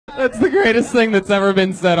That's the greatest thing that's ever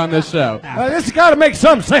been said on this show. This has got to make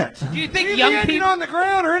some sense. Do you think Leave young the engine people on the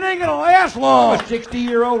ground or it ain't gonna last long? I'm a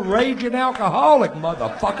 60-year-old raging alcoholic,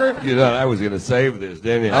 motherfucker. You thought I was going to save this,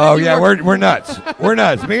 didn't you? Oh yeah, we're nuts. We're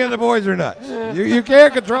nuts. Me and the boys are nuts. You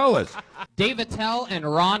can't control us. Dave Attell and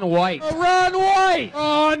Ron White. Ron White?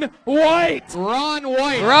 Ron White. Ron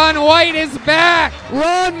White. Ron White is back.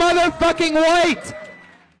 Ron motherfucking White.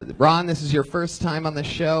 Ron, this is your first time on the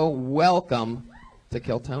show. Welcome to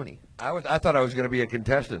Kill Tony. I thought I was going to be a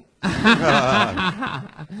contestant.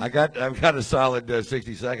 I've got a solid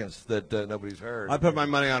 60 seconds that nobody's heard. I put my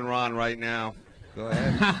money on Ron right now. Go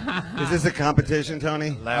ahead. Is this a competition,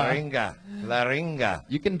 Tony? Laringa.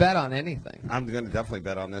 You can bet on anything. I'm going to definitely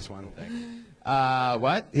bet on this one.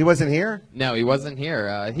 What? He wasn't here? No, he wasn't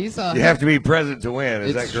here. He's You have to be present to win.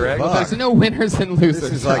 Is that correct? Well, there's no winners and losers.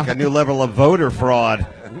 This is like a new level of voter fraud.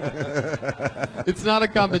 It's not a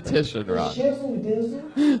competition, Ron.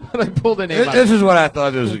 But I pulled a name out. This is what I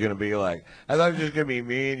thought this was going to be like. I thought it was just going to be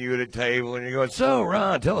me and you at a table, and you're going, so,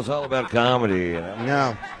 Ron, tell us all about comedy. And I'm,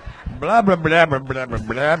 No. blah, blah, blah, blah, blah, blah,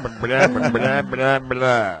 blah, blah, blah, blah, blah,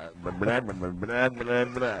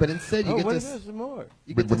 blah. But instead, you get to. Some more.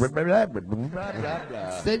 You get to Instead,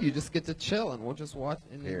 instead, you just get to chill, and we'll just watch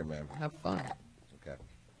and Here, man. have fun. Okay.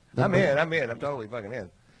 I'm in. I'm totally fucking in.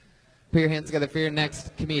 Put your hands together for your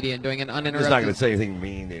next comedian doing an I'm uninterrupted. just not going to say anything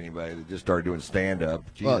mean to anybody that just started doing stand-up.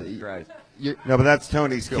 Jesus Well, Christ. No, but that's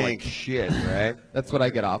Tony's Feel like kink. shit, right? That's what I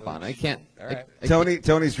get off on. I can't. All right.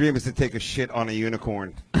 Tony's dream is to take a shit on a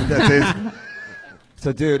unicorn. That's his.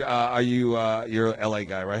 So, dude, are you you're an LA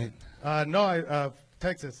guy, right? No,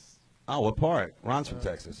 Texas. Oh, what part? Ron's from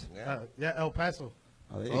Texas. Yeah, El Paso.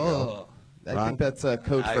 Oh, there you Oh, I Ron? think that's a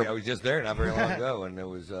code for. I was just there not very long ago, and it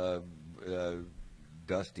was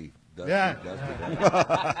dusty. Yeah.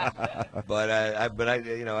 But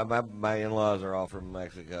you know, my in-laws are all from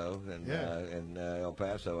Mexico, and El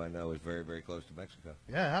Paso I know is very, very close to Mexico.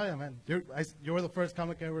 Yeah, hell yeah, man. You were the first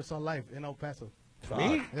comic I ever saw live in El Paso.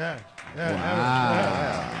 Me? Yeah.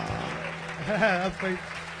 Wow. That's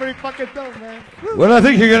pretty fucking dope, man. Well, I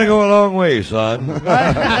think you're gonna go a long way, son.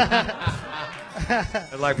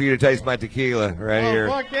 I'd like for you to taste my tequila right here.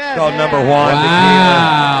 Fuck yeah, It's called man. Number Juan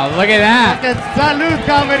Wow, look at that. Fucking Salud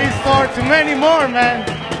Comedy Store to many more, man.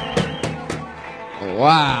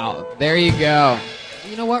 Wow, there you go.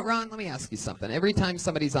 You know what, Ron? Let me ask you something. Every time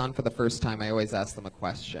somebody's on for the first time, I always ask them a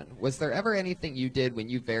question. Was there ever anything you did when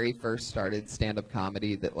you very first started stand-up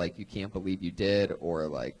comedy that, like, you can't believe you did, or,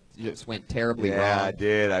 like, you just went terribly wrong? Yeah, I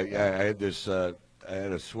did. I had this. I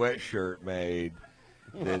had a sweatshirt made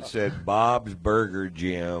that said Bob's Burger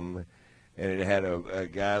Gym, and it had a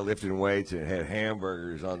guy lifting weights, and it had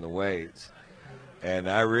hamburgers on the weights. And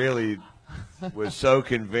I really was so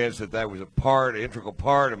convinced that was an integral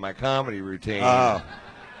part of my comedy routine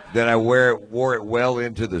that I wore it well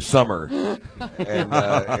into the summer.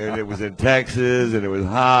 And it was in Texas, and it was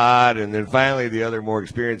hot. And then finally the other more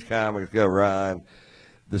experienced comics go, Ron,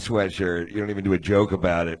 the sweatshirt, you don't even do a joke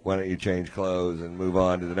about it. Why don't you change clothes and move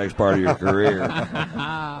on to the next part of your career?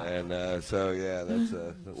 And so, yeah, that's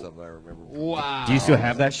something I remember. Wow. Do you still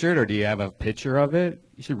have that shirt, or do you have a picture of it?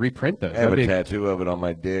 You should reprint those. I have a tattoo of it on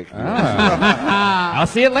my dick. I'll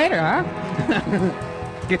see it later, huh?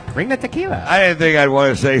 Bring the tequila. I didn't think I'd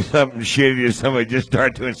want to say something shitty to somebody just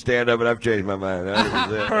start doing stand-up, but I've changed my mind. That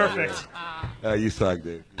was it. Perfect. You suck,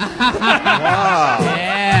 dude. Wow.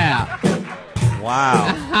 Yeah. Wow.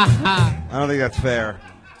 I don't think that's fair.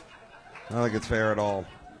 I don't think it's fair at all.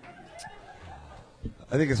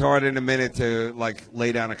 I think it's hard in a minute to, like,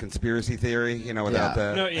 lay down a conspiracy theory, you know, without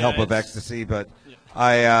the help of ecstasy. But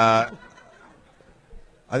I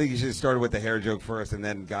think you should have started with the hair joke first and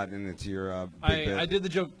then gotten into your big bit. I did the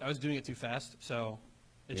joke. I was doing it too fast, so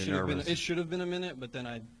it You're should have been. nervous. It should have been a minute, but then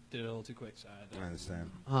I did it a little too quick. So I understand.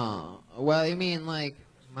 Well, you mean, like,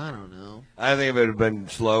 I don't know. I think if it had been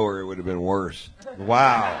slower, it would have been worse.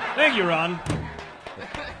 Wow. thank you, Ron.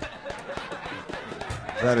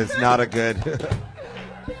 That is not a good.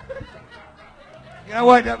 You know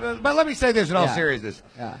what? But let me say this in all Yeah. seriousness.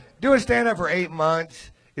 Yeah. Doing stand-up for 8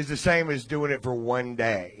 months is the same as doing it for one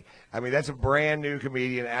day. I mean, that's a brand new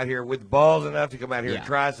comedian out here with balls enough to come out here and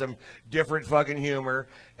try some different fucking humor.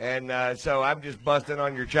 And so I'm just busting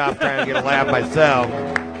on your chops trying to get a laugh myself.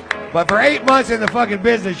 But for 8 months in the fucking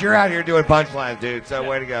business, you're out here doing punchlines, dude. So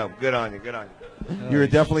way to go. Good on you. Good on you. You were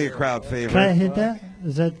definitely a crowd favorite. Can I hit that?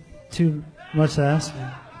 Is that too much to ask?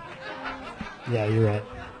 Yeah, you're right.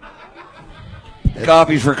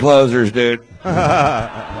 Coffee's for closers, dude.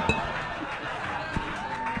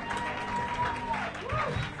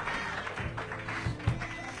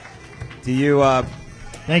 Do you?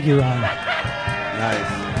 Thank you, Ron.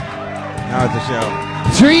 Nice. How was the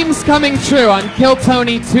show? Dreams coming true on Kill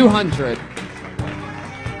Tony 200.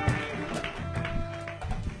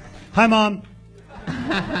 Hi, Mom.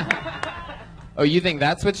 Oh, you think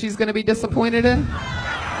that's what she's going to be disappointed in?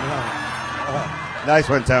 Nice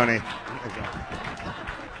one, Tony.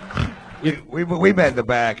 We met in the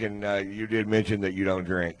back, and you did mention that you don't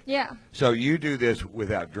drink. Yeah. So you do this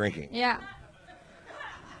without drinking. Yeah.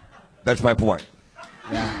 That's my point.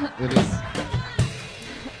 Yeah, it is.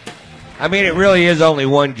 I mean, it really is only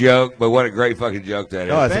one joke, but what a great fucking joke that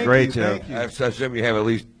is. Oh, it's a great joke. I assume you have at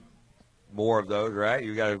least more of those, right?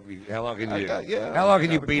 You got to. How long can you? Yeah. How long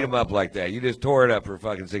can you beat them up like that? You just tore it up for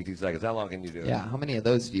fucking 60 seconds. How long can you do it? Yeah. How many of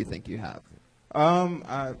those do you think you have?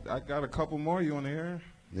 I got a couple more. You want to hear?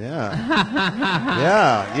 Yeah.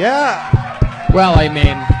 yeah. Well, I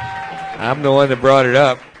mean, I'm the one that brought it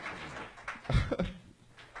up.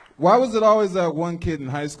 Why was it always that one kid in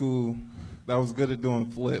high school that was good at doing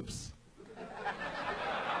flips?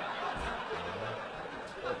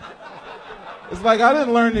 It's like I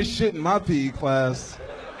didn't learn this shit in my PE class.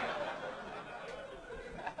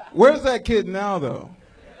 Where's that kid now, though?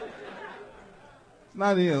 It's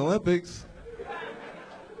not in the Olympics.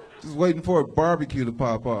 Just waiting for a barbecue to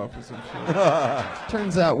pop off or some shit.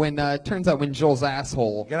 turns out when Joel's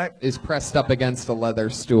asshole is pressed up against a leather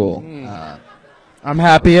stool. I'm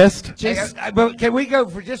happiest. But can we go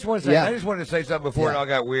for just one second? Yeah. I just wanted to say something before it all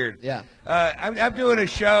got weird. Yeah. I'm doing a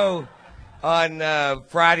show on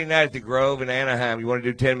Friday night at the Grove in Anaheim. You want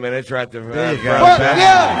to do 10 minutes right there? There you go.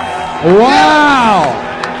 Yeah. Wow.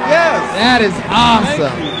 Yes. That is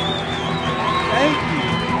awesome. Thank you.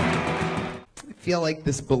 I feel like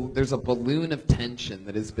there's a balloon of tension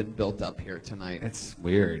that has been built up here tonight. It's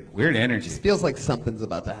weird. Weird energy. It feels like something's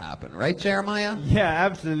about to happen, right, Jeremiah? Yeah,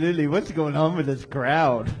 absolutely. What's going on with this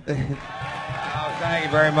crowd? Oh, thank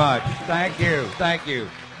you very much. Thank you. Thank you.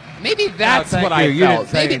 Maybe that's thank what you. I You didn't felt.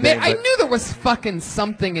 say Maybe, anything, I but- knew there was fucking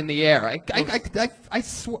something in the air. I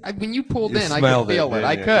swear, when you pulled in, I could feel it.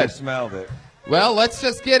 I could. You smelled it. Well, let's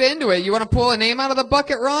just get into it. You want to pull a name out of the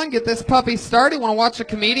bucket, Ron? Get this puppy started? Want to watch a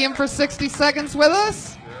comedian for 60 seconds with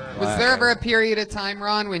us? Was there ever a period of time,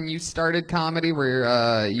 Ron, when you started comedy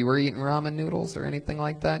where you were eating ramen noodles or anything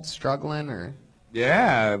like that, struggling or?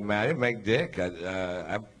 Yeah, man, I didn't make dick.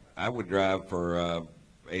 I would drive for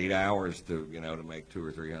 8 hours to make $200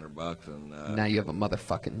 or $300, and Now you have a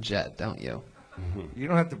motherfucking jet, don't you? you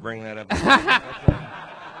don't have to bring that up.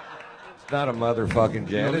 It's not a motherfucking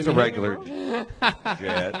jet. It's a regular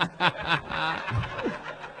jet.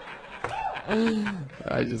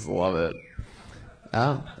 I just love it.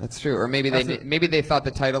 Oh, that's true. Or maybe they thought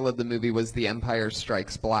the title of the movie was The Empire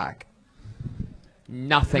Strikes Black.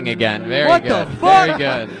 Nothing again. Very What good. the fuck? Very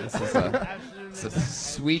good. It's a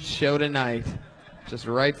sweet show tonight. Just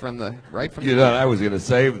right from the. You thought I was gonna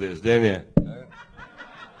save this, didn't you?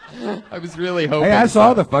 I was really hoping. Hey, I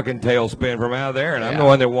saw the fucking tailspin from out there, and I'm the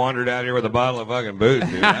one that wandered out here with a bottle of fucking booze,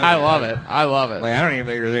 dude. I love it. I love it. Like, I don't even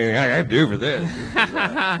think there's anything I can do for this.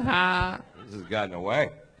 This has gotten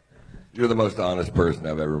away. You're the most honest person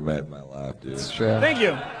I've ever met in my life, dude. It's true. Thank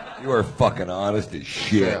you. You are fucking honest as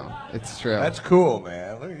shit. It's true. That's cool,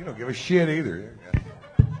 man. You don't give a shit either.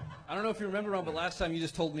 I don't know if you remember, Ron, but last time you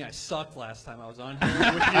just told me I sucked last time I was on here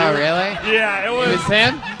with you. Oh, really? Yeah, it was. It was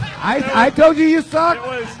him? I told you you suck. It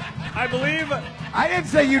was, I believe. I didn't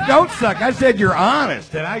say you don't suck. I said you're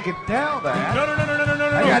honest, and I could tell that. No.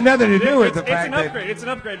 I got nothing to do with the fact that. It's an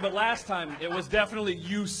upgrade, but last time it was definitely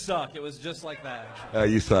you suck. It was just like that.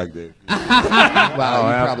 You suck, dude. Wow,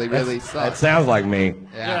 you probably really That suck. sounds like me.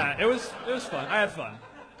 Yeah, it was fun. I had fun.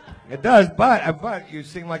 It does, but you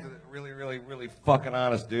seem like a really fucking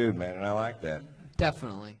honest dude, man, and I like that.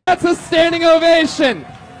 Definitely. That's a standing ovation.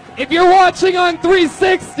 If you're watching on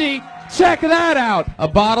 360, check that out. A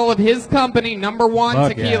bottle of his company, Number Juan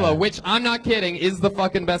Fuck Tequila, yeah. which I'm not kidding, is the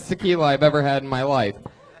fucking best tequila I've ever had in my life.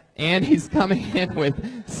 And he's coming in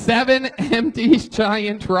with 7 empty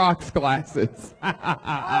giant rocks glasses.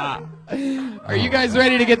 Are you guys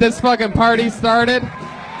ready to get this fucking party started?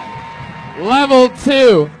 Level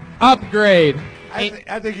 2, upgrade.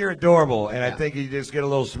 I think you're adorable, and I think you just get a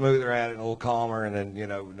little smoother at it, a little calmer, and then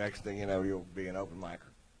next thing you know, you'll be an open micer.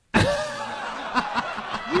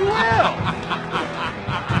 You will.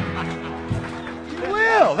 You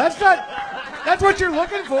will. That's what you're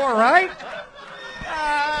looking for, right?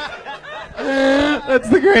 That's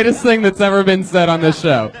the greatest thing that's ever been said on this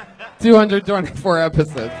show. 224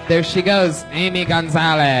 episodes. There she goes, Amy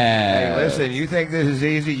Gonzalez. Hey, listen, you think this is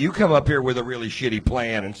easy? You come up here with a really shitty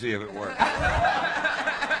plan and see if it works.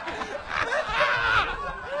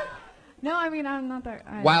 No, I mean, I'm not that.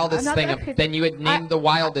 Wildest I'm not thing. that Then you would name the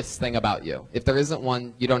wildest thing about you. If there isn't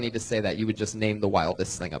one, you don't need to say that. You would just name the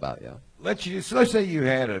wildest thing about you. Let's say you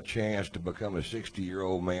had a chance to become a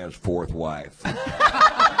 60-year-old man's fourth wife.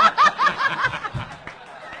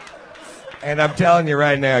 And I'm telling you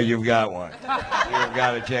right now, you've got one. You've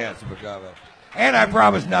got a chance to become it. And I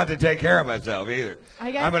promise not to take care of myself either.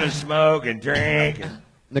 I'm going to smoke and drink. And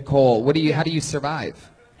Nicole, how do you survive?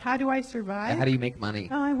 How do I survive? How do you make money?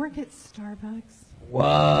 Oh, I work at Starbucks.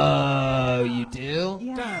 Whoa, you do?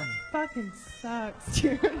 Yeah, fucking sucks,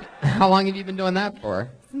 dude. How long have you been doing that for?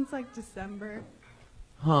 Since like December.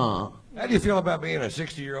 Huh. How do you feel about being a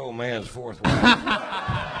 60-year-old man's fourth wife?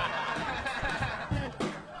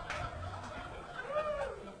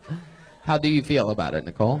 How do you feel about it,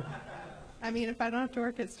 Nicole? I mean, if I don't have to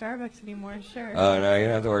work at Starbucks anymore, sure. Oh, no, you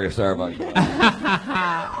don't have to work at Starbucks.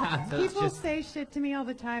 People say shit to me all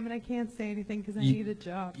the time, and I can't say anything because I need a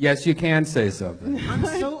job. Yes, you can say something.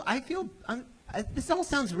 This all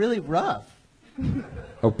sounds really rough.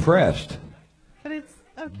 Oppressed. But it's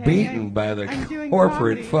okay. Beaten by the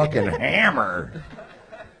corporate fucking hammer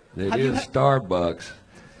that is Starbucks.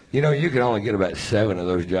 You know, you can only get about 7 of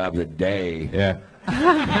those jobs a day. Yeah.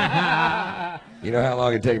 You know how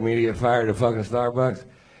long it takes me to get fired at fucking Starbucks?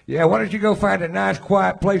 Yeah, why don't you go find a nice,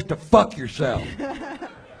 quiet place to fuck yourself?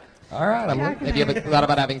 All right, have you ever thought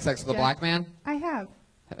about having sex with a black man? I have.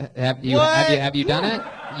 Have you done it?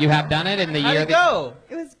 You have done it in the year How'd it go?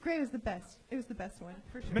 It was great. It was the best. It was the best one,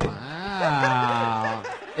 for sure. Wow.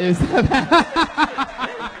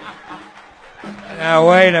 Now,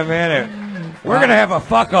 wait a minute. We're going to have a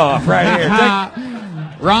fuck-off right here.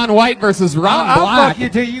 Ron White versus Ron I'll Black. fuck you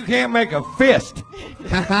till you can't make a fist.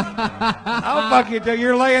 I'll fuck you till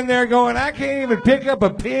you're laying there going, I can't even pick up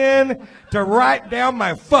a pen to write down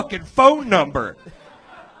my fucking phone number.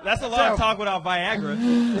 That's a lot of talk without Viagra.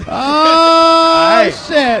 Oh,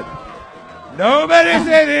 shit. Nobody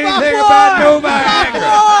said anything about no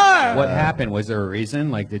Viagra. What happened? Was there a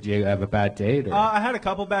reason? Like, did you have a bad date? Or? I had a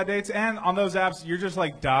couple bad dates, and on those apps, you're just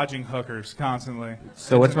like dodging hookers constantly.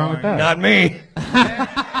 So what's wrong with that? Not me.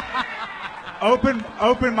 Open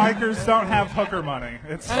micers don't have hooker money.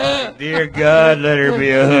 It's Dear God, let her be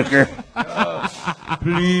a hooker.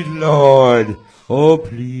 Please, Lord. Oh,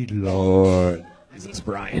 please, Lord. It's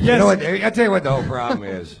Brian. You know what? I tell you what the whole problem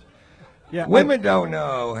is. Yeah, women don't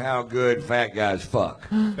know how good fat guys fuck.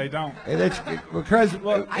 They don't. And it's because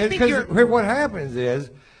what happens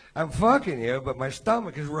is I'm fucking you, but my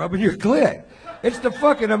stomach is rubbing your clit. It's the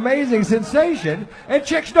fucking amazing sensation, and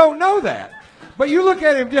chicks don't know that. But you look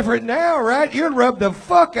at him different now, right? You'd rub the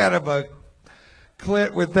fuck out of a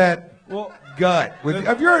clit with that gut.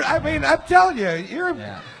 I mean, I'm telling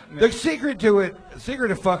you, the secret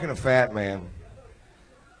to fucking a fat man.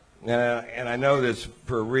 And I know this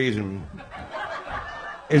for a reason,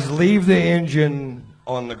 is leave the engine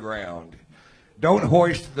on the ground. Don't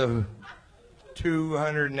hoist the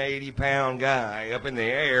 280-pound guy up in the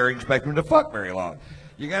air and expect him to fuck very long.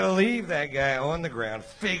 You got to leave that guy on the ground,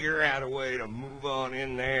 figure out a way to move on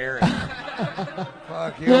in there, and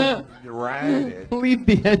fuck, he'll ride it. Leave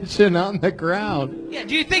the engine on the ground. Yeah,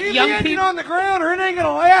 do you think Leave young the engine people on the ground or it ain't going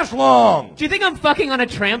to last long? Do you think I'm fucking on a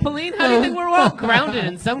trampoline? How do you think we're all grounded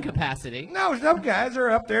in some capacity? No, some guys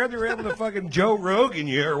are up there. They're able to fucking Joe Rogan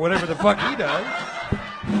you or whatever the fuck he does.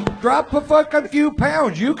 Drop a fucking few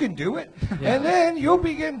pounds. You can do it. Yeah. And then you'll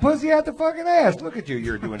be getting pussy out the fucking ass. Look at you.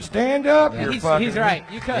 You're doing stand-up. Yeah. You're He's right.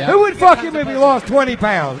 You could. Who would fuck him if he lost 20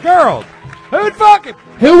 pounds? Girls. Who would fuck him?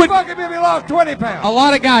 Who would fuck him if he lost 20 pounds? A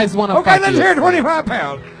lot of guys want to fuck you. Okay, let's hear 25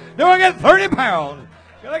 pounds. Then we get 30 pounds.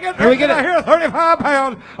 Can I get 35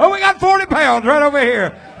 pounds? Oh, we got 40 pounds right over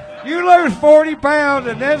here. You lose 40 pounds,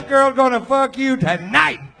 and this girl's going to fuck you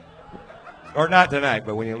tonight. Or not tonight,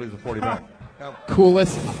 but when you lose the 40 pounds.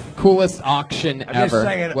 Coolest auction ever.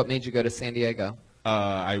 Saying, what made you go to San Diego?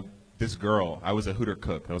 This girl. I was a Hooter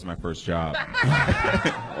cook. That was my first job. Wow.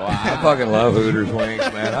 I fucking love Hooters wings,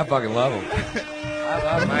 man. I fucking love them. I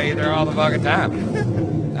love them. I eat there all the fucking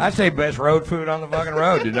time. I say best road food on the fucking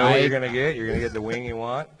road. You know what you're going to get? You're going to get the wing you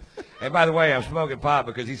want. And by the way, I'm smoking pot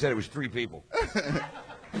because he said it was 3 people.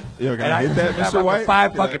 You're going to hit that, Mr. White?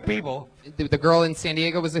 5 fucking people. The girl in San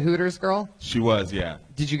Diego was a Hooters girl? She was, yeah.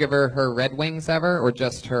 Did you give her Red Wings ever, or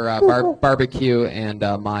just her barbecue and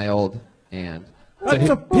mild and...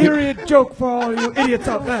 That's a period joke for all you idiots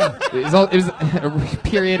out there. It was a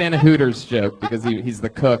period and a Hooters joke because he's the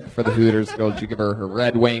cook for the Hooters girl. Did you give her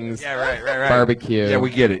Red Wings? Yeah, right. Barbecue. Yeah,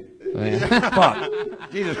 we get it. Fuck.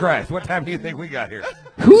 Jesus Christ. What time do you think we got here?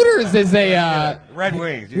 Hooters is a... Red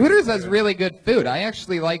Wings. Hooters has really good food. I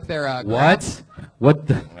actually like their... What? What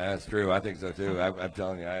the? That's true. I think so too. I'm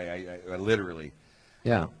telling you, I literally.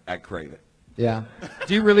 Yeah. I crave it. Yeah.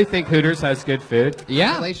 Do you really think Hooters has good food?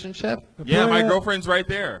 Yeah. Relationship? Yeah, my girlfriend's right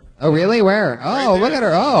there. Oh, really? Where? Oh, look at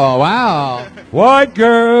her. Oh, wow. White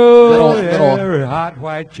girl, Little- hot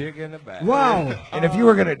white chick in the back. Wow. And if you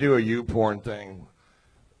were going to do a YouPorn thing,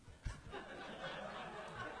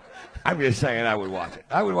 I'm just saying I would watch it.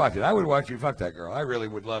 I would watch it. I would watch you fuck that girl. I really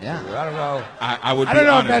would love to. I don't know. I would. I don't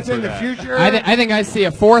know if that's in the future. I think I see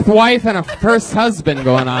a fourth wife and a first husband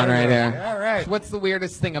going on right here. All right. What's the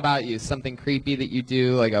weirdest thing about you? Something creepy that you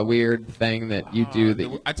do, like a weird thing that you do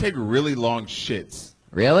that I take really long shits.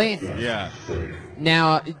 Really? Yeah.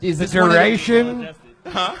 Now, is The this one of the- duration?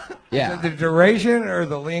 Huh? Yeah. Is it the duration or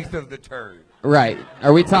the length of the turd? Right.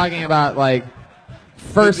 Are we talking about like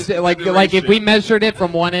first, like if we measured it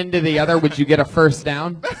from one end to the other, would you get a first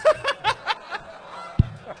down?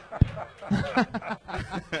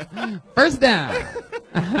 First down.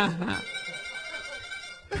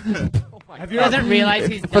 He doesn't realize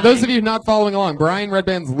he's For those of you not following along, Brian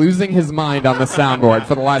Redband's losing his mind on the soundboard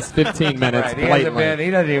for the last 15 minutes. Right, he hasn't blatantly. been. He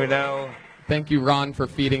doesn't even know. Thank you, Ron, for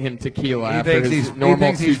feeding him tequila He after thinks his he's, normal he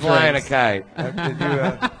thinks he's two flying drinks. a kite.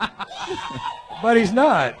 But he's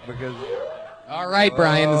not because. All right,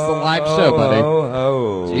 Brian, this is a live show, buddy.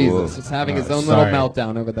 Oh, Jesus, just having his own little sorry.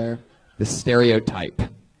 meltdown over there. The stereotype.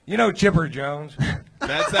 You know Chipper Jones?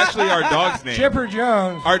 That's actually our dog's name. Chipper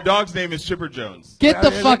Jones. Our dog's name is Chipper Jones. Get the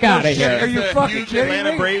fuck out of here. Are you She's a fucking huge kidding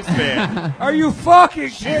Atlanta me? Braves fan. Are you fucking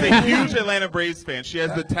She's kidding a me? huge Atlanta Braves fan. She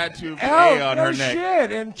has the tattoo of Oh, A on no her neck.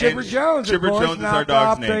 shit. And Chipper Jones, Chipper of course, Jones is our knocked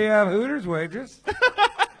dog's off name. the Hooters waitress.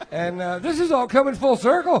 And this is all coming full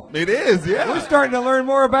circle. It is, yeah. We're starting to learn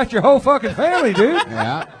more about your whole fucking family, dude.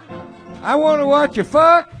 Yeah. I want to watch you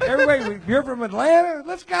fuck. Everybody, you're from Atlanta.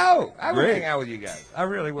 Let's go. I would Great. hang out with you guys. I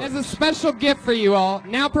really would. As a special gift for you all,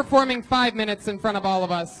 now performing 5 minutes in front of all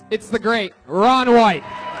of us, it's the great Ron White.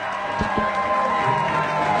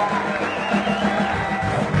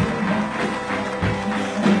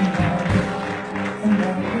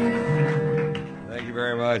 Thank you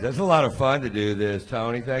very much. That's a lot of fun to do this,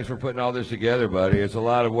 Tony. Thanks for putting all this together, buddy. It's a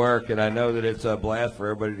lot of work, and I know that it's a blast for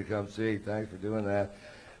everybody to come see. Thanks for doing that.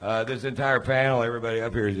 This entire panel, everybody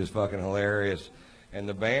up here is just fucking hilarious. And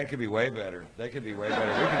the band could be way better. They could be way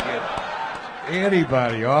better. We could get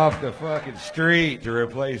anybody off the fucking street to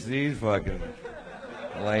replace these fucking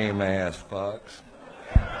lame-ass fucks.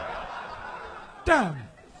 Down.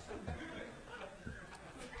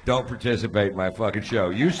 Don't participate in my fucking show.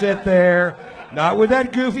 You sit there, not with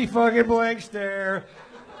that goofy fucking blank stare,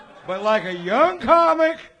 but like a young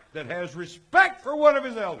comic that has respect for one of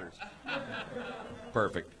his elders.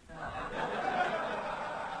 Perfect.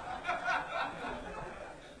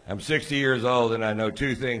 I'm 60 years old and I know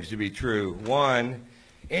two things to be true. One,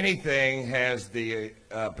 anything has the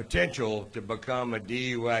potential to become a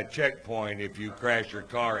DUI checkpoint if you crash your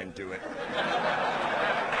car into it.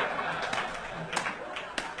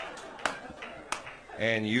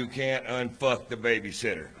 And you can't unfuck the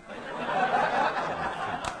babysitter.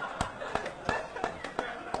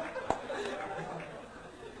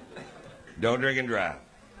 Don't drink and drive.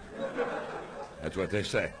 That's what they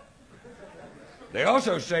say. They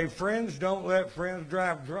also say friends don't let friends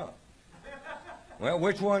drive drunk. Well,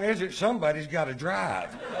 which one is it? Somebody's got to drive.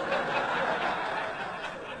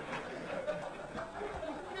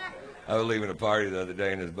 I was leaving a party the other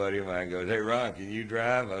day and this buddy of mine goes, "Hey, Ron, can you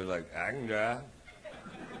drive?" I was like, "I can drive.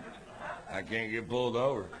 I can't get pulled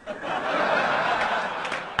over."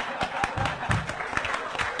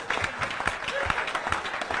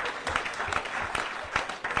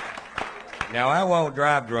 Now, I won't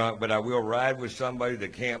drive drunk, but I will ride with somebody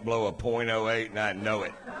that can't blow a .08 and I know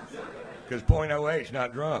it. Because .08's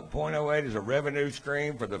not drunk. .08 is a revenue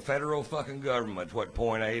stream for the federal fucking government. That's what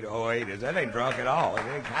 .808 is. That ain't drunk at all. It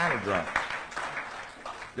ain't kind of drunk.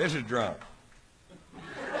 This is drunk.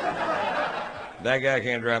 That guy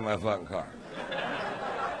can't drive my fucking car.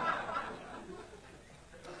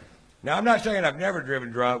 Now, I'm not saying I've never driven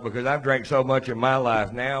drunk because I've drank so much in my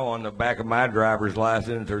life. Now, on the back of my driver's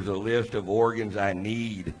license, there's a list of organs I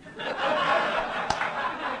need.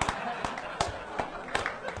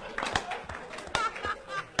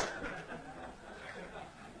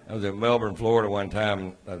 I was in Melbourne, Florida one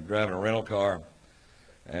time. I was driving a rental car,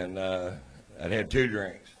 and I'd had 2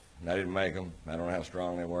 drinks, and I didn't make them. I don't know how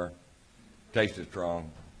strong they were. Tasted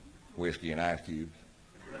strong, whiskey and ice cubes.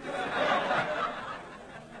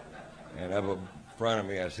 And up in front of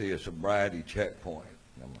me, I see a sobriety checkpoint.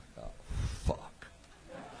 And I'm like, oh, fuck.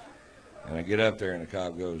 And I get up there, and the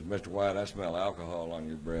cop goes, "Mr. White, I smell alcohol on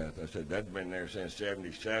your breath." I said, "That's been there since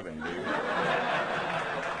 '77, dude."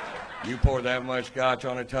 You pour that much scotch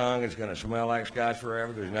on a tongue, it's going to smell like scotch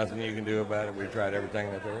forever. There's nothing you can do about it. We've tried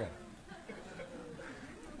everything that there is.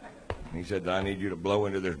 He said, I need you to blow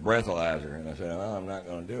into this breathalyzer. And I said, well, I'm not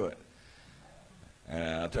going to do it.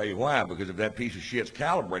 And I'll tell you why, because if that piece of shit's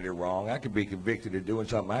calibrated wrong, I could be convicted of doing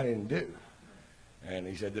something I didn't do. And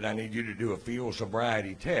he said that I need you to do a field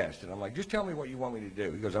sobriety test. And I'm like, just tell me what you want me to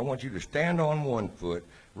do. He goes, I want you to stand on one foot,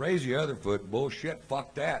 raise the other foot. Bullshit,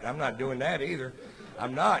 fuck that. I'm not doing that either.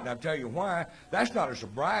 I'm not, and I'll tell you why. That's not a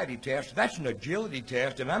sobriety test. That's an agility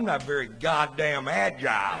test, and I'm not very goddamn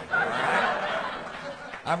agile, all right?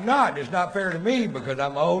 I'm not. It's not fair to me because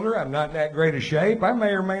I'm older. I'm not in that great a shape. I may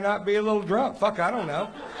or may not be a little drunk. Fuck, I don't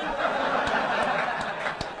know.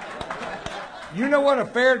 You know what a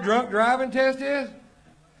fair drunk driving test is?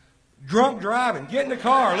 Drunk driving. Get in the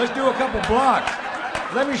car. Let's do a couple blocks.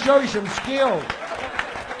 Let me show you some skills.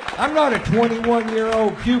 I'm not a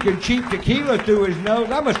 21-year-old puking cheap tequila through his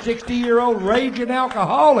nose. I'm a 60-year-old raging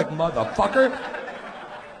alcoholic, motherfucker.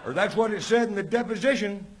 Or that's what it said in the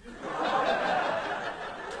deposition.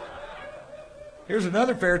 Here's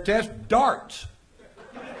another fair test, darts.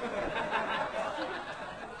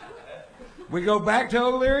 We go back to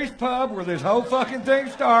O'Leary's pub where this whole fucking thing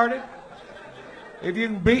started. If you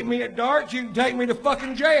can beat me at darts, you can take me to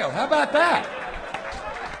fucking jail. How about that?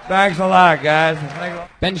 Thanks a lot, guys.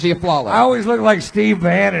 Benji Aflalo. I always look like Steve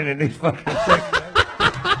Bannon in these fucking things.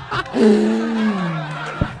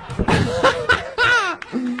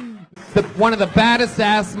 One of the baddest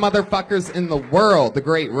ass motherfuckers in the world, the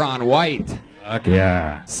great Ron White. Fuck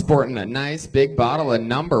yeah. Sporting a nice big bottle of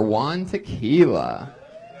Number Juan Tequila.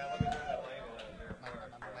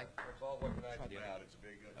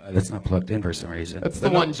 That's not plugged in for some reason. That's the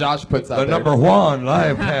one Josh puts out the there. Number Juan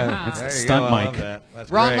live. It's the stunt mic.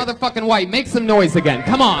 Ron motherfucking White, make some noise again.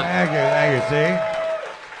 Come on. Thank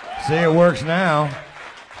you. See, it works now.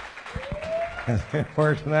 It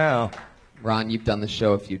works now. Ron, you've done the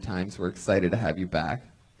show a few times. We're excited to have you back.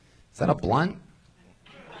 Is that a blunt?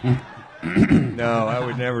 No, I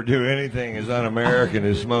would never do anything as un-American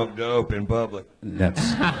as smoke dope in public.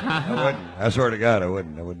 I wouldn't. I swear to God, I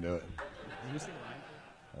wouldn't do it.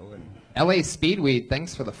 I wouldn't. LA Speedweed,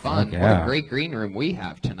 thanks for the fun. Okay. Yeah. What a great green room we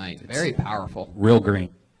have tonight. Very powerful. Real green.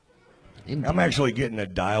 Indeed. I'm actually getting a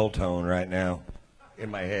dial tone right now in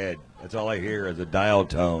my head. That's all I hear is a dial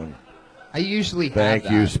tone. I usually have Thank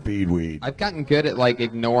that. you, Speedweed. I've gotten good at like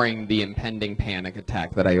ignoring the impending panic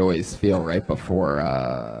attack that I always feel right before,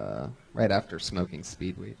 right after smoking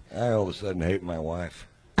Speedweed. I all of a sudden hate my wife.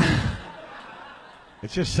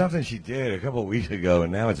 It's just something she did a couple of weeks ago,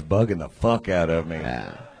 and now it's bugging the fuck out of me.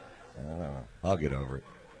 Yeah. I don't know. I'll get over it.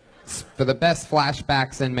 For the best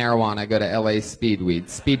flashbacks in marijuana, go to LA Speedweed,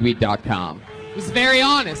 speedweed.com. He was very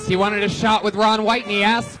honest. He wanted a shot with Ron White, and he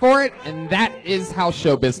asked for it, and that is how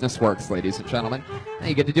show business works, ladies and gentlemen. Now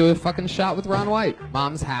you get to do a fucking shot with Ron White.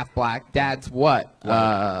 Mom's half black, dad's what?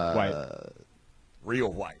 White.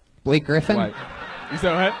 Real white. Blake Griffin? White. Is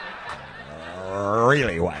that right?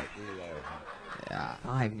 Really white. Yeah.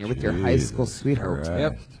 Fine, you're with your high school sweetheart. Christ.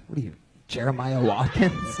 Yep. What are you, Jeremiah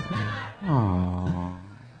Watkins? Aww.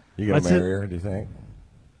 You gonna marry her, do you think?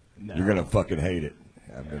 No. You're gonna fucking hate it.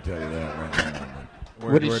 I'm gonna tell you that right now.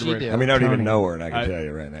 What does she do? I mean, I don't even know her, and I can tell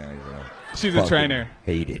you right now. You know, she's a trainer.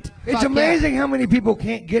 Hate it. It's amazing how many people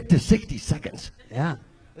can't get to 60 seconds. Yeah.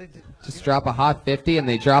 Just drop a hot 50 and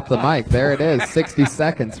they drop the mic. There it is. 60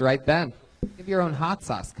 seconds right then. Give your own hot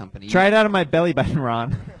sauce company. Try it out of my belly button,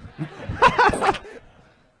 Ron.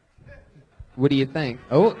 What do you think?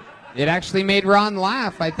 Oh, it actually made Ron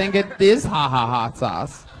laugh. I think it is ha-ha hot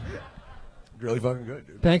sauce. Really fucking good,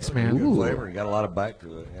 dude. Thanks, man. Good flavor and got a lot of bite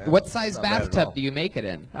to it. Yeah. What size Not bad at all. bathtub do you make it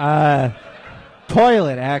in?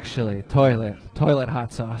 Toilet, actually. Toilet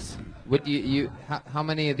hot sauce. What do how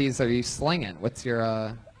many of these are you slinging? What's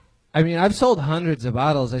your I mean, I've sold hundreds of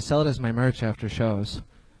bottles. I sell it as my merch after shows.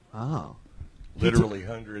 Oh. Literally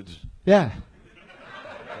hundreds. Yeah.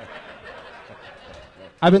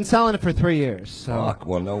 I've been selling it for 3 years. So. Fuck,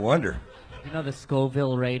 well, no wonder. You know the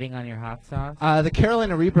Scoville rating on your hot sauce? The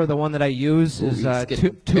Carolina Reaper, the one that I use, is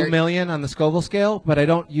 2 million on the Scoville scale, but I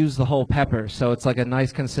don't use the whole pepper, so it's like a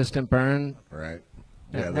nice consistent burn. Right.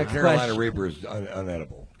 Yeah, the Next Carolina question. Reaper is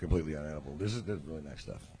unedible, completely unedible. This is really nice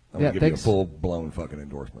stuff. I'm Yeah, going to give thanks. you a full-blown fucking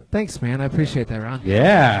endorsement. Thanks, man. I appreciate that, Ron.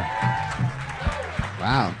 Yeah.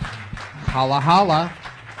 Wow. Holla holla.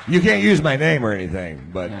 You can't use my name or anything,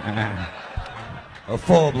 but a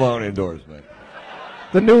full-blown endorsement.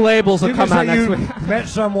 The new labels will You come can out say next you week. met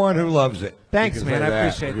someone who loves it. Thanks, You can man. say I that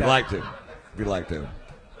appreciate if that. you'd like to. If you'd like to.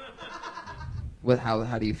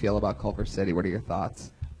 How do you feel about Culver City? What are your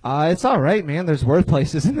thoughts? It's all right, man. There's worse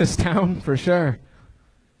places in this town, for sure.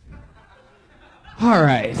 All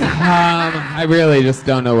right. I really just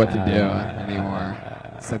don't know what to do anymore.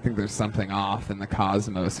 So I think there's something off in the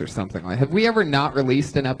cosmos or something like. Have we ever not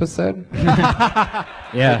released an episode? Yeah.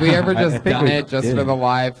 Have we ever just done we it just did. for the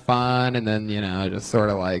live fun and then just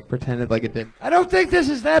sort of like pretended like it didn't? I don't think this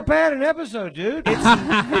is that bad an episode, dude. No,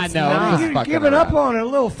 I'm just You're fucking giving up around. on it a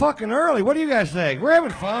little fucking early. What do you guys think? We're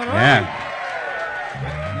having fun, all right?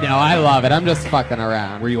 No, I love it. I'm just fucking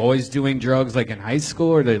around. Were you always doing drugs like in high school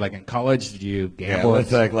or like in college? Did you Yeah, gamble?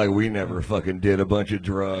 let's act like we never fucking did a bunch of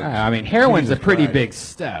drugs. I mean, heroin's Jesus a pretty Christ. big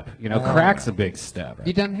step. Crack's a big step.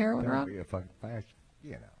 You done heroin, Don't Ron? be a fucking fascist,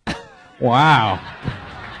 you know. Wow.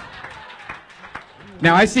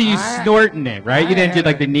 Now I see you snorting it, right? You didn't do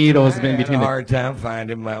like the needles in I had between a the. hard time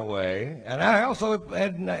finding my way, and I also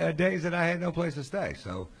had days that I had no place to stay.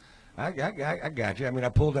 So I got you. I mean, I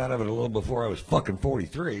pulled out of it a little before I was fucking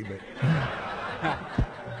 43, but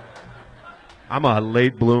I'm a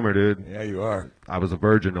late bloomer, dude. Yeah, you are. I was a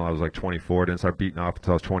virgin till I was like 24. Didn't start beating off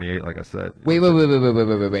until I was 28, like I said.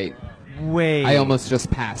 Wait. I almost just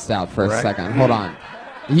passed out for a second. Hold on.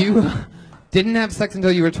 You didn't have sex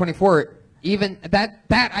until you were 24. Even that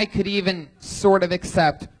I could even sort of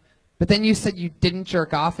accept. But then you said you didn't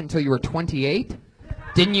jerk off until you were 28?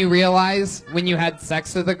 Didn't you realize when you had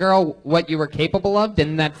sex with a girl what you were capable of?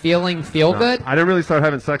 Didn't that feeling feel good? I didn't really start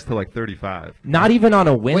having sex till like 35. Not even on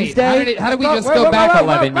a Wait, Wednesday? how did we just go back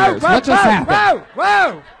 11 years? What just happened?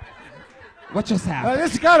 Whoa! What just happened?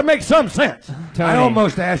 This has got to make some sense. I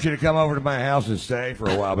almost asked you to come over to my house and stay for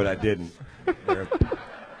a while, but I didn't.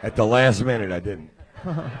 At the last minute, I didn't.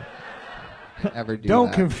 Ever do Don't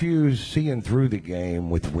that. confuse seeing through the game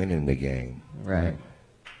with winning the game. Right.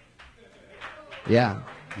 Yeah.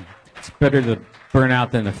 It's better to burn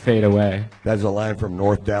out than to fade away. That's a line from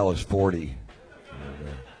North Dallas 40.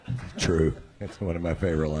 True. That's one of my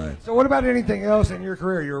favorite lines. So what about anything else in your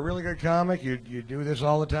career? You're a really good comic. You do this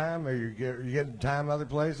all the time? Or you getting time other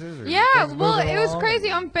places? Or Yeah, things well, moving it was along?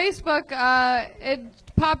 crazy on Facebook. It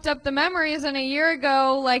popped up the memories, and a year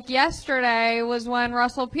ago, like yesterday, was when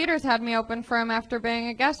Russell Peters had me open for him after being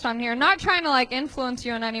a guest on here. Not trying to like influence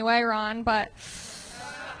you in any way, Ron, but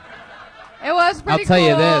it was pretty I'll tell you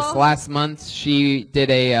cool. this. Last month, she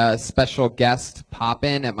did a special guest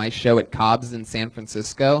pop-in at my show at Cobb's in San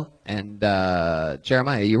Francisco. And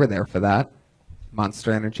Jeremiah, you were there for that.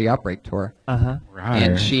 Monster Energy Outbreak Tour. Uh-huh. Right.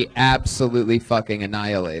 And she absolutely fucking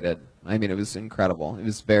annihilated. I mean, it was incredible. It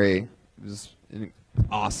was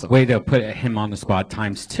awesome. Way to put him on the spot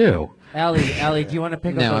 +2. Allie, do you want to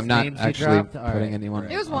pick up No, those I'm not names actually you dropped? All putting right. anyone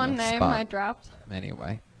It was on one the name spot. I dropped.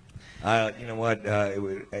 Anyway. You know what? I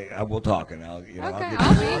will talk, and I'll give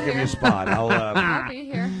I'll you a spot. I'll be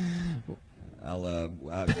here. I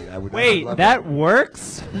would Wait, love that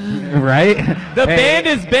works? Right? The band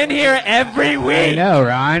has been here every I week. know,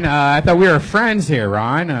 Ron. I thought we were friends here,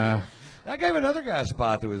 Ron. I gave another guy a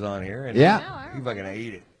spot that was on here, and Yeah. he fucking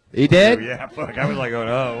ate it. He did? Yeah, fuck. I was like,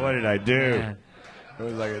 oh, what did I do? Yeah. It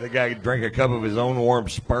was like the guy drank a cup of his own warm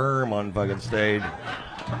sperm on fucking stage.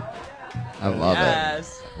 I love it.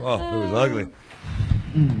 Oh, it was ugly.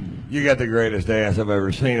 You got the greatest ass I've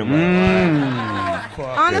ever seen in my life. Fucking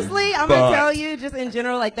Honestly, I'm gonna butt. tell you, just in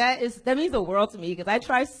general, like that means the world to me because I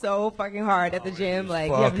try so fucking hard at the gym. Like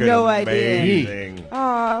you have Fucking no idea. amazing.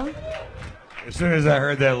 Aw. As soon as I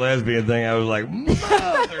heard that lesbian thing, I was like,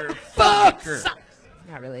 motherfucker.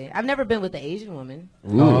 Not really. I've never been with an Asian woman.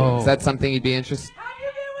 Ooh, is that something you'd be interested?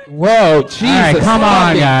 Whoa, Jesus! right, come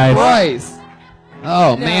on, fucking guys. Christ.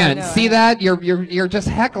 Oh No, man, no. see that? You're just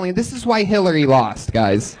heckling. This is why Hillary lost,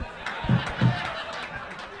 guys.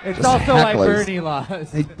 It's Just also why hecklers. Bernie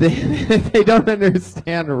lost. They don't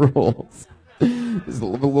understand rules. These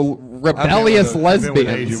little rebellious I've been with lesbians.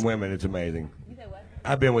 Asian women. It's amazing.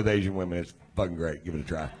 I've been with Asian women. It's fucking great. Give it a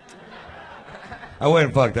try. I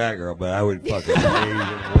wouldn't fuck that girl, but I would fuck an Asian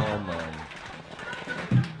woman.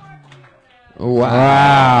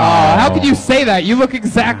 Wow. Oh, how could you say that? You look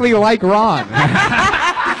exactly like Ron. You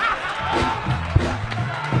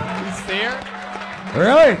see her?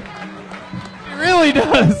 Really? He really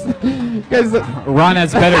does. Guys, Ron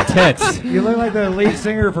has better tits. You look like the lead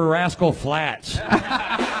singer for Rascal Flatts.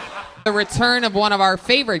 the return of one of our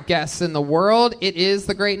favorite guests in the world. It is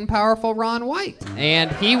the great and powerful Ron White.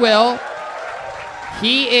 And he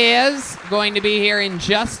is going to be here in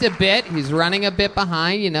just a bit. He's running a bit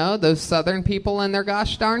behind, you know, those Southern people and their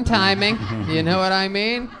gosh darn timing. You know what I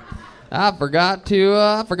mean? I forgot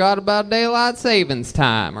about daylight savings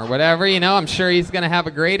time or whatever, you know. I'm sure he's going to have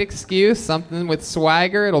a great excuse, something with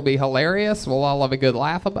swagger. It'll be hilarious. We'll all have a good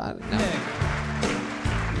laugh about it. No.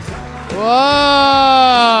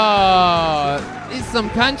 Whoa! These some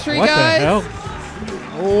country What guys. the hell?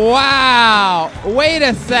 Wow. Wait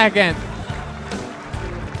a second.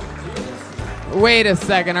 Wait a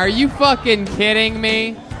second. Are you fucking kidding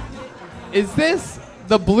me? Is this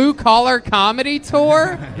the Blue Collar Comedy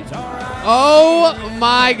Tour? Oh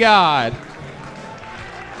my God.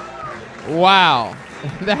 Wow.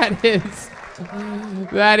 That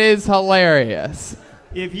is hilarious.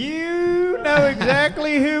 If you know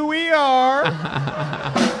exactly who we are,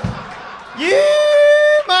 you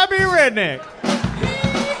might be a redneck.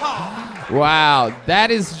 Wow,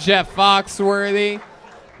 that is Jeff Foxworthy.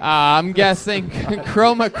 I'm guessing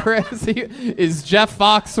Chroma Chris is Jeff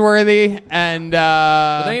Foxworthy, and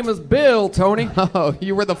the name is Bill, Tony. Oh,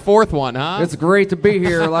 you were the fourth one, huh? It's great to be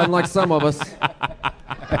here, unlike some of us.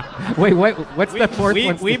 Wait, what's the fourth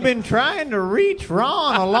one? We've been trying to reach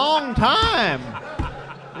Ron a long time.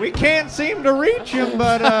 We can't seem to reach him,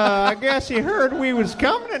 but I guess he heard we was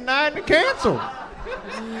coming and had to cancel.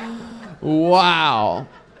 Wow.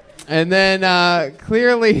 And then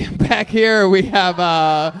clearly back here we have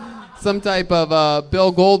some type of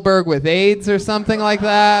Bill Goldberg with AIDS or something like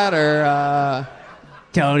that, or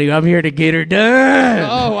Tony, I'm here to get her done.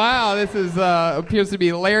 Oh wow, this is appears to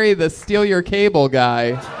be Larry the Steal Your Cable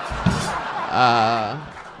guy.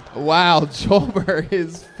 Wow, Joelberg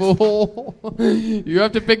is full. You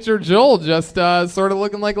have to picture Joel just sort of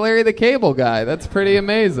looking like Larry the Cable Guy. That's pretty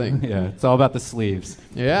amazing. Yeah, it's all about the sleeves.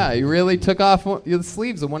 Yeah, you really took off the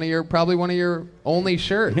sleeves of probably one of your only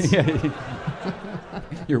shirts.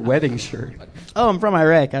 Your wedding shirt. Oh, I'm from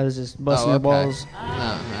Iraq. I was just busting your balls. Oh, all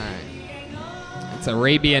right. It's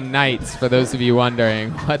Arabian Nights, for those of you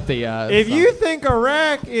wondering what the... If you think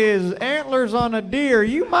Iraq is antlers on a deer,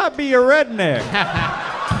 you might be a redneck.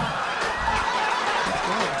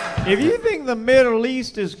 If you think the Middle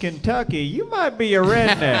East is Kentucky, you might be a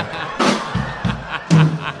redneck.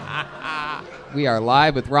 We are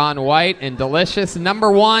live with Ron White and delicious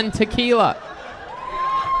Number Juan Tequila.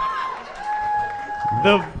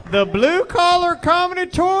 The Blue Collar Comedy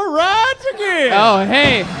Tour rides again. Oh,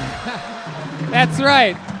 hey. That's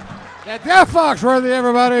right. That's Jeff Foxworthy,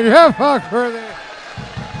 everybody. Jeff Foxworthy.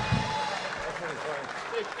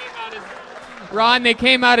 Ron, they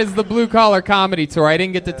came out as the Blue Collar Comedy Tour. I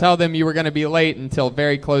didn't get to tell them you were going to be late until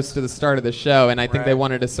very close to the start of the show, and I think they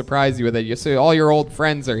wanted to surprise you with it. So all your old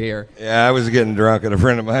friends are here. Yeah, I was getting drunk at a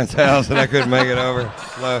friend of mine's house, and I couldn't make it over.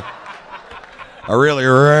 So, a really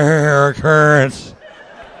rare occurrence.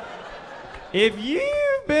 If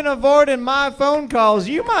you've been avoiding my phone calls,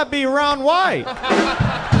 you might be Ron White.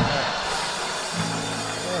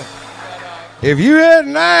 If you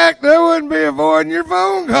hadn't acted, I wouldn't be avoiding your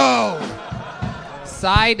phone calls.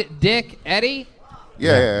 Side Dick Eddie?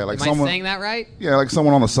 Yeah, like Am someone. I saying that right? Yeah, like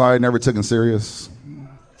someone on the side, never taken serious.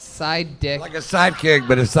 Side Dick. Like a sidekick,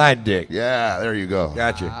 but a side dick. Yeah, there you go.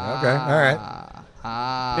 Gotcha. Okay, all right.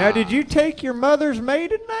 Now, did you take your mother's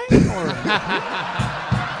maiden name?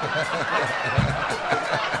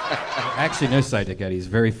 Actually, no side dick Eddie. He's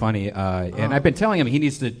very funny, and I've been telling him he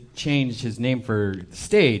needs to change his name for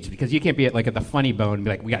stage because you can't be at the Funny Bone and be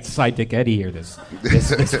like, "We got Side Dick Eddie here this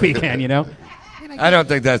weekend," you know. I don't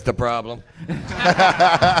think that's the problem.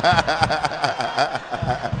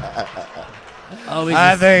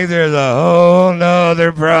 I think there's a whole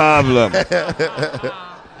nother problem.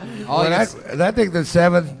 I think the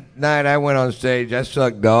seventh night I went on stage, I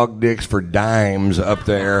sucked dog dicks for dimes up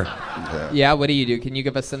there. Yeah, what do you do? Can you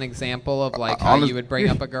give us an example of how you would bring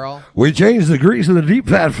up a girl? We change the grease of the deep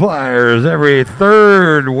fat flyers every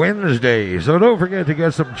third Wednesday, so don't forget to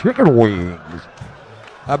get some chicken wings.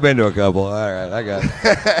 I've been to a couple. All right, I got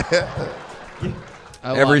it.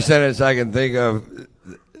 Every sentence I can think of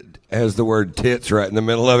has the word tits right in the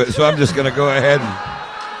middle of it, so I'm just going to go ahead and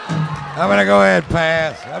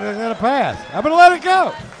pass. I'm just going to pass. I'm going to let it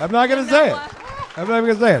go. I'm not going to say it. I'm not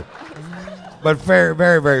going to say it. But very,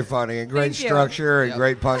 very, very funny and great structure and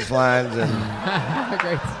great punchlines and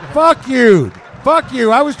Great. Fuck you. Fuck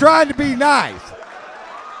you. I was trying to be nice.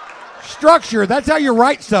 Structure. That's how you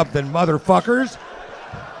write something, motherfuckers.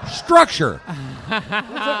 Structure.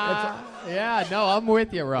 Yeah, no, I'm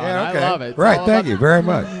with you, Ron. Yeah, okay. I love it. It's Right, all thank about you very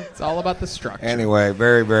much. It's all about the structure. Anyway,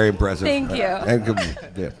 very, very impressive. Thank you.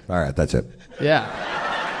 Yeah. All right, that's it. Yeah.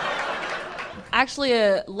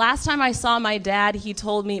 Actually, last time I saw my dad, he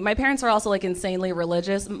told me, my parents are also insanely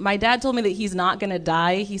religious. My dad told me that he's not going to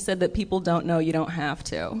die. He said that people don't know you don't have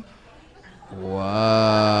to.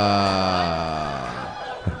 Wow.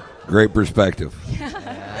 Great perspective.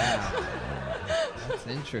 That's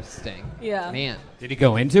interesting. Yeah. Man. Did he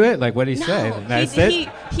go into it? What did he say? That's it?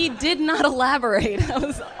 He did not elaborate. That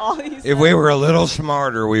was all he said. If we were a little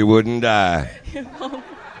smarter, we wouldn't die.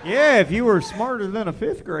 Yeah, if you were smarter than a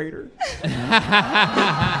fifth grader.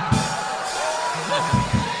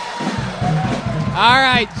 All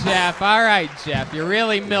right, Jeff. All right, Jeff. You're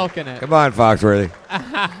really milking it. Come on, Foxworthy.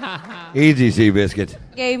 Easy, Seabiscuit.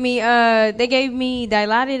 They gave me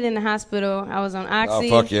Dilaudid in the hospital. I was on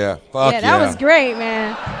Oxy. Oh, fuck yeah. Fuck yeah. That was great,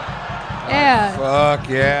 man. Yeah. Fuck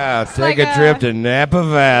yeah. Take like, a trip to Napa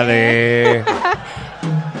Valley.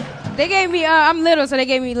 They gave me, I'm little, so they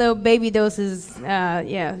gave me little baby doses.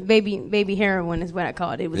 Baby heroin is what I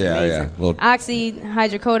called it. It was amazing. Yeah. Oxy,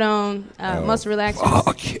 hydrocodone, muscle relaxers.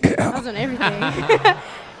 Fuck yeah. I was on everything.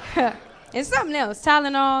 And something else,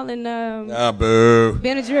 Tylenol and boo.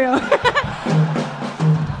 Benadryl.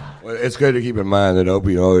 Well, it's good to keep in mind that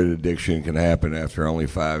opioid addiction can happen after only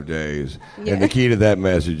 5 days. Yeah. And the key to that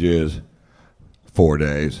message is 4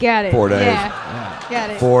 days. Got it. 4 days. Yeah.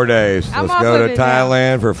 Got it. 4 days. I'm Let's off go of to it now.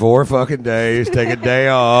 Thailand for 4 fucking days. Take a day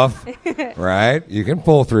off. Right? You can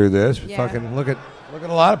pull through this. Yeah. Fucking look at a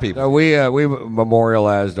lot of people. So we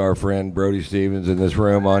memorialized our friend Brody Stevens in this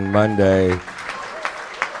room on Monday.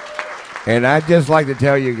 And I'd just like to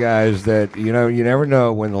tell you guys that, you never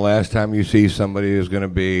know when the last time you see somebody is going to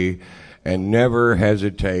be, and never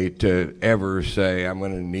hesitate to ever say, I'm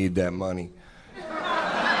going to need that money.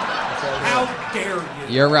 How dare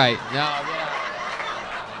you? You're right. No,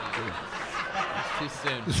 too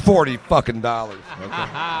soon. It's $40 fucking dollars.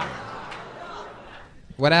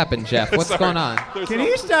 What happened, Jeff? What's going on? Can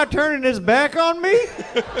he stop turning his back on me?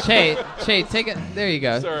 Che, take it. There you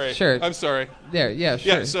go. Sorry. Sure. I'm sorry. There, yeah,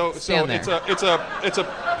 sure. Yeah, so Stand there. it's a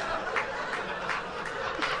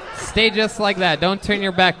Stay just like that. Don't turn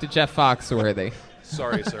your back to Jeff Foxworthy.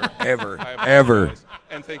 Sorry, sir. Ever. I Ever. apologize.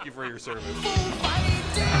 And thank you for your service.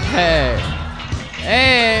 Hey.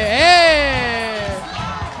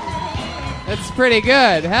 That's pretty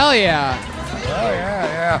good. Hell yeah. Oh,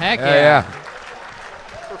 yeah. Heck Yeah, yeah.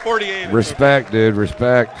 For 48. Respect, dude.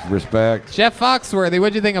 Respect. Jeff Foxworthy,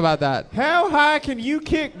 what'd you think about that? How high can you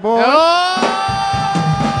kick, boy?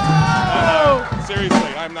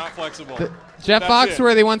 Seriously, I'm not flexible. Jeff That's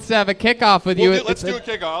Foxworthy it. wants to have a kickoff with you. Let's do a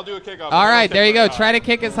kickoff. I'll do a kickoff. All right, there you go. Try to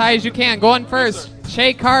kick as high as you can. Going first,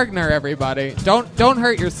 Che Cargner, everybody. Don't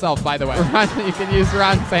hurt yourself, by the way. You can use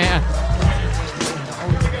Ron's hand.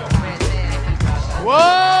 Whoa,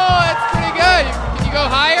 that's pretty good. Can you go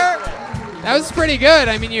higher? That was pretty good.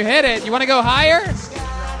 I mean, you hit it. You want to go higher?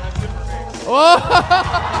 Whoa!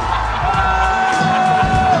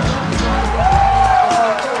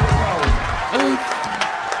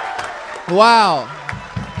 Wow.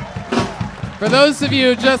 For those of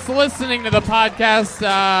you just listening to the podcast,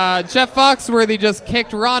 Jeff Foxworthy just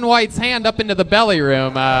kicked Ron White's hand up into the belly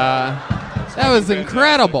room. That was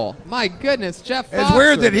incredible. My goodness, Jeff Foxworthy. It's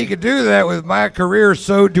weird that he could do that with my career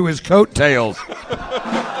sewed to his coattails.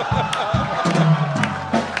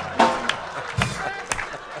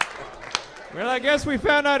 Well, I guess we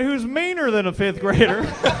found out who's meaner than a fifth grader.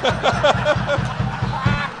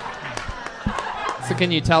 So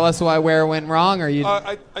can you tell us where it went wrong? Or you?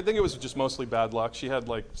 I think it was just mostly bad luck. She had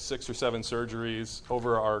like 6 or 7 surgeries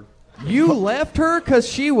over our... You left her because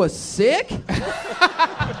she was sick?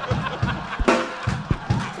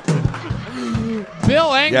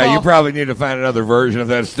 Bill Engvall. Yeah, you probably need to find another version of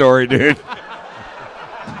that story, dude.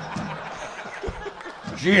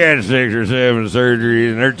 She had 6 or 7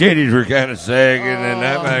 surgeries, and her titties were kind of sagging, and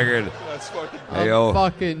that fucking... That's fucking... I'm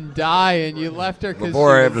fucking dying. You left her because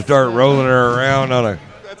Before I have to start rolling her around on a...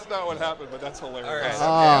 That's not what happened, but that's hilarious.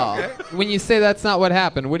 When you say that's not what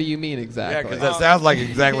happened, what do you mean exactly? Yeah, because that sounds like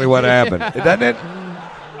exactly what happened. Doesn't it?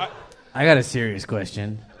 I got a serious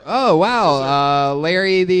question. Oh, wow.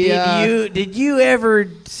 Larry, Did you ever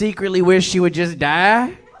secretly wish she would just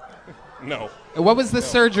die? No. What was the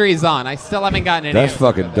surgeries on? I still haven't gotten an That's answer.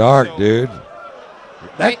 fucking dark, dude.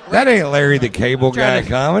 That ain't Larry the Cable Guy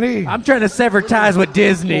comedy. I'm trying to sever ties with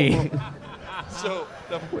Disney. So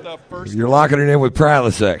the first... You're locking it in with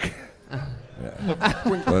Prilosec.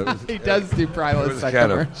 He does do Prilosec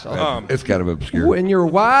commercials. It's kind of obscure. When your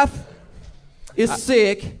wife is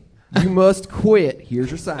sick, you must quit. Here's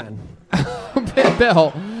your sign.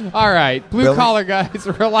 Bill. All right. Blue Billy? collar guys,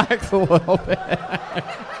 relax a little bit.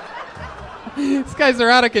 These guys are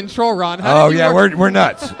out of control, Ron. How did you work- we're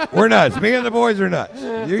nuts. We're nuts. Me and the boys are nuts.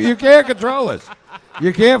 You can't control us.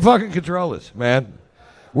 You can't fucking control us, man.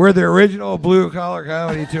 We're the original Blue Collar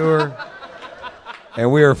Comedy Tour,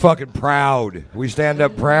 and we are fucking proud. We stand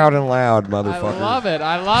up proud and loud, motherfuckers.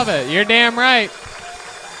 I love it. You're damn right.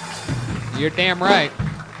 You're damn right.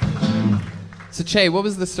 So, Che, what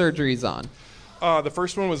was the surgeries on? The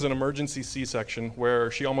first one was an emergency C-section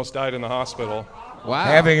where she almost died in the hospital. Wow.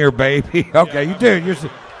 Having her baby. Okay, you do.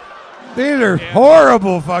 These are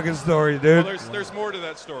horrible fucking stories, dude. Well, there's more to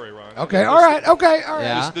that story, Ron. Okay, all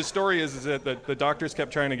right. The story is that the doctors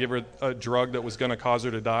kept trying to give her a drug that was going to cause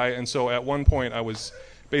her to die, and so at one point I was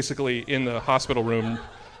basically in the hospital room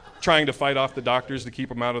trying to fight off the doctors to keep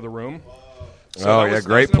them out of the room. So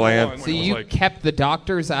great plan. So you kept the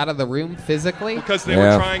doctors out of the room physically? Because they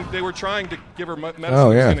were trying to give her medicine that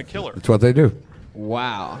was going to kill her. That's what they do.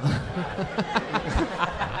 Wow.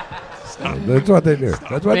 That's what they do.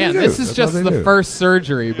 That's what they do. This is just the first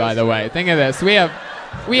surgery, by the way. Think of this. We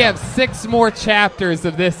have 6 more chapters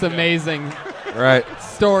of this amazing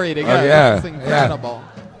story to go. It's incredible.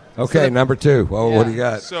 Okay, number 2. Well, what do you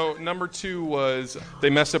got? So number 2 was they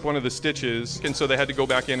messed up one of the stitches, and so they had to go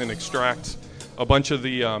back in and extract a bunch of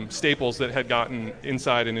the staples that had gotten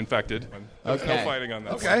inside and infected. There was no fighting on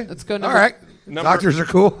that. Okay, let's go. All right. Doctors are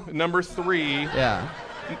cool. Number 3. Yeah.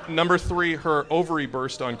 Number 3, her ovary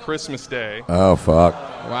burst on Christmas Day. Oh, fuck.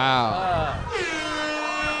 Wow.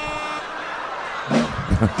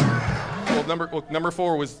 Number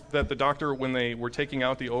 4 was that the doctor, when they were taking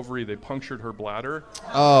out the ovary, they punctured her bladder.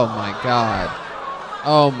 Oh, my God.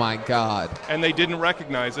 Oh, my God. And they didn't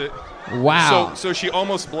recognize it. Wow. So she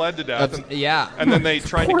almost bled to death. And then they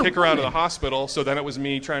tried to kick her out of the hospital, so then it was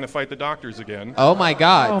me trying to fight the doctors again. Oh, my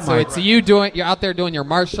God. So it's you're out there doing your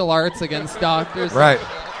martial arts against doctors? Right.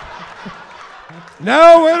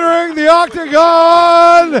 Now entering the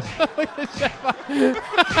octagon!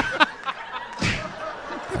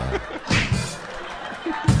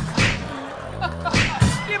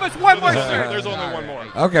 Give us one more, sir. There's only one more.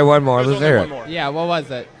 Okay, one more. Let's hear it. Yeah, what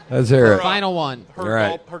was it? Let's hear it. Final one.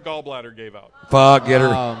 Her gallbladder gave out. Fuck, get her.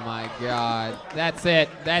 Oh, my God. That's it.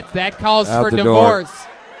 That calls Out for the divorce.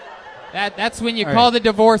 door. That's when you call the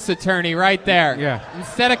divorce attorney right there. Yeah.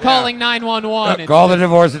 Instead of calling 911. Call the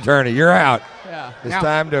divorce attorney. You're out. Yeah. It's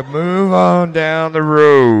time to move on down the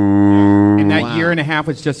road. And that year and a half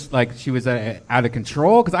was just like she was out of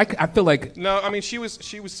control? Because I feel like... No, I mean, she was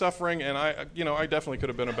suffering, and I definitely could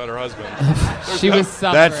have been a better husband. She was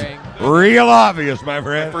suffering. That's real obvious, my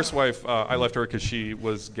friend. My first wife, I left her because she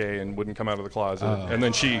was gay and wouldn't come out of the closet. And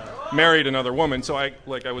then she married another woman, so I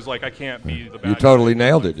was like, I can't be the bad You guy. totally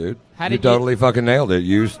nailed it, dude. How You did totally fucking nailed it.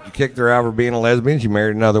 You kicked her out for being a lesbian. She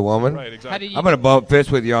married another woman. Right, exactly. I'm going to bump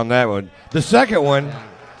fists with you on that one. The second one,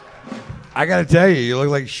 I got to tell you, you look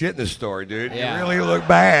like shit in the story, dude. Yeah. You really look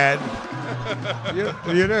bad. You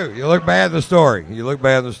do. You look bad in the story. You look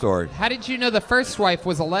bad in the story. How did you know the first wife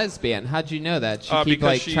was a lesbian? How'd you know that? She keep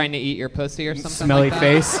because she- trying to eat your pussy or something Smelly like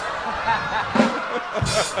that?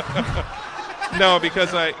 face. No, because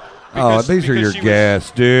These are your she was- guests,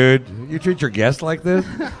 dude. You treat your guests like this?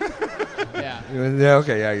 Yeah. Yeah,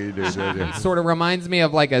 okay, yeah, you do. It sort of reminds me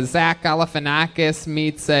of like a Zach Galifianakis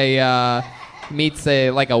meets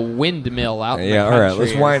like a windmill out in the Yeah, all country right.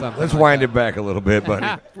 Let's or wind. something Let's like wind that. it back a little bit, buddy.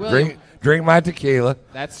 William. drink my tequila.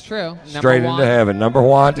 That's true. Straight into heaven. Number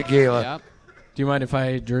Juan Tequila. Yep. Do you mind if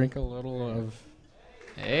I drink a little of...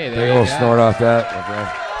 Hey, Take there a you little go. snort off that.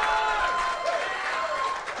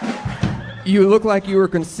 Okay. You look like you were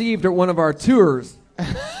conceived at one of our tours.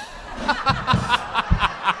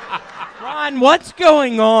 Ron, what's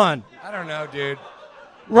going on? I don't know, dude.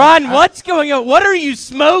 Ron, what's going on? What are you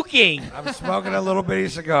smoking? I'm smoking a little bitty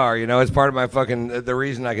cigar. You know, it's part of my fucking. The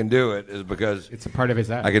reason I can do it is because it's a part of his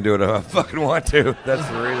act. I can do it if I fucking want to. That's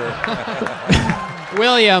the reason.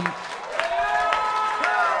 William.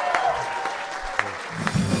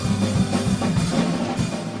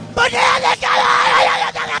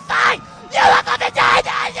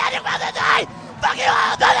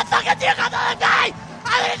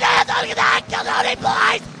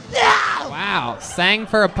 Wow. Sang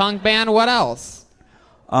for a punk band. What else?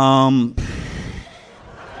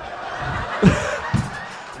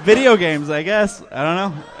 Video games, I guess. I don't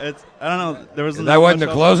know. I don't know. There was That wasn't the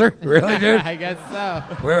closer, really, dude? I guess so. I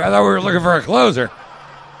thought we were looking for a closer.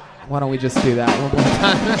 Why don't we just do that one more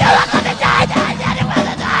time?